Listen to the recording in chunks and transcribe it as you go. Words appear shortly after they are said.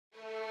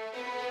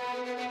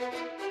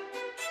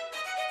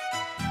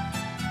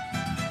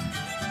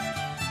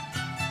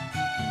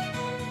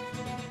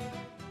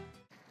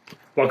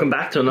Welcome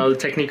back to another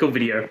technical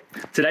video.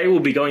 Today we'll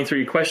be going through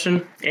your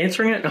question,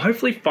 answering it, and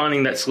hopefully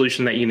finding that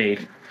solution that you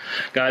need.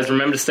 Guys,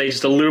 remember to stay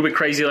just a little bit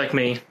crazy like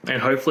me,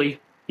 and hopefully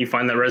you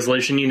find that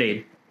resolution you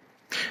need.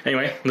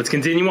 Anyway, let's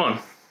continue on.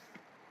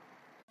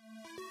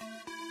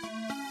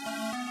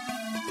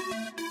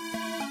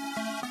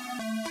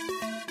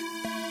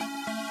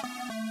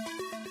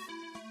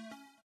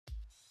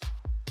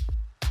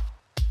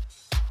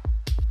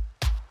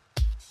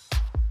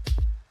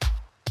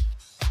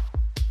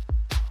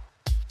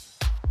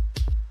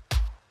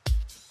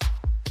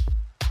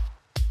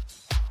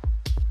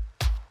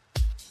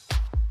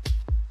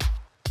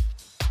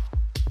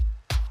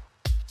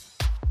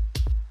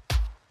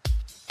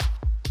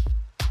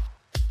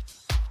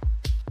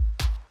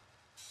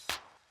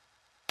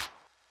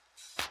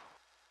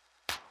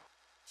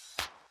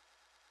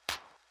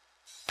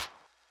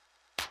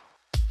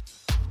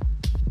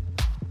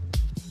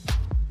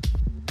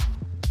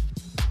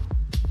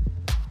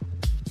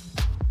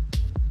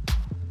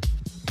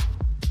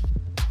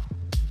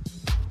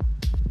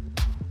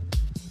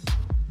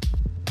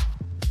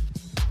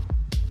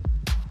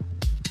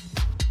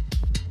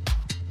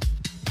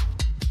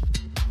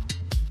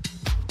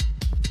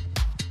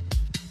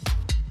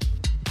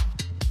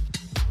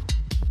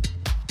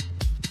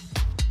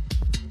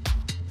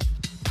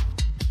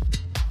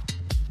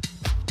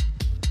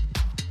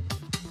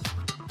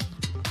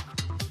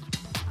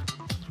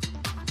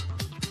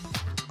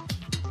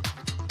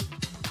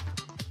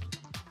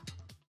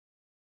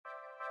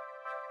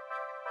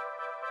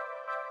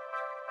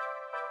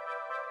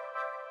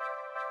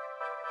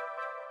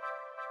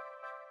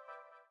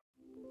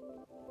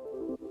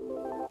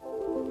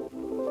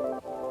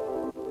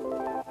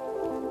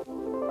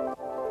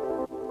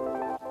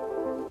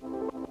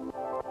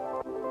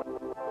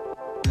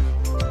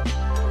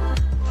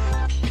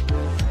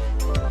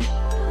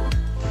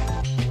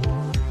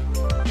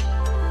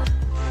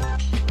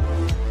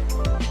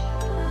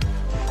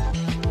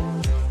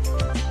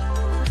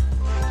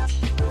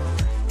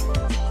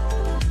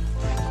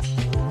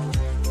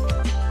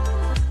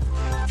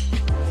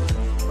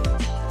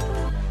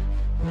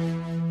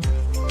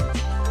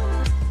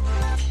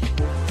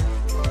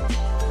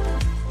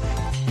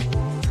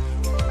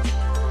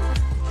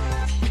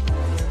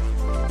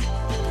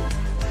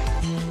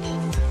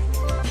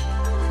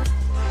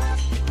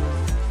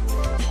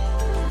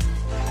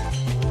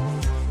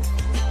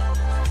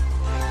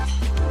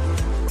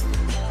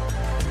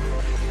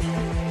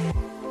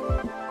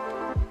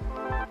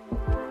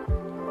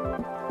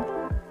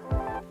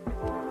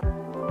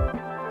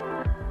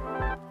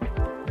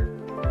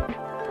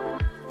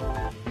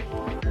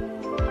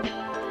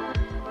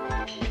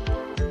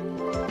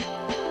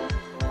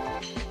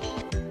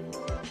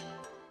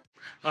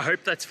 I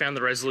hope that's found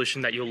the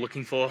resolution that you're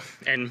looking for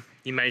and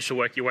you managed to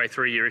work your way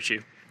through your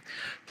issue.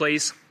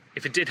 Please,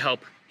 if it did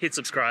help, hit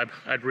subscribe.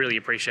 I'd really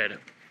appreciate it.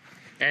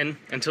 And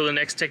until the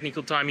next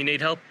technical time you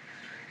need help,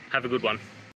 have a good one.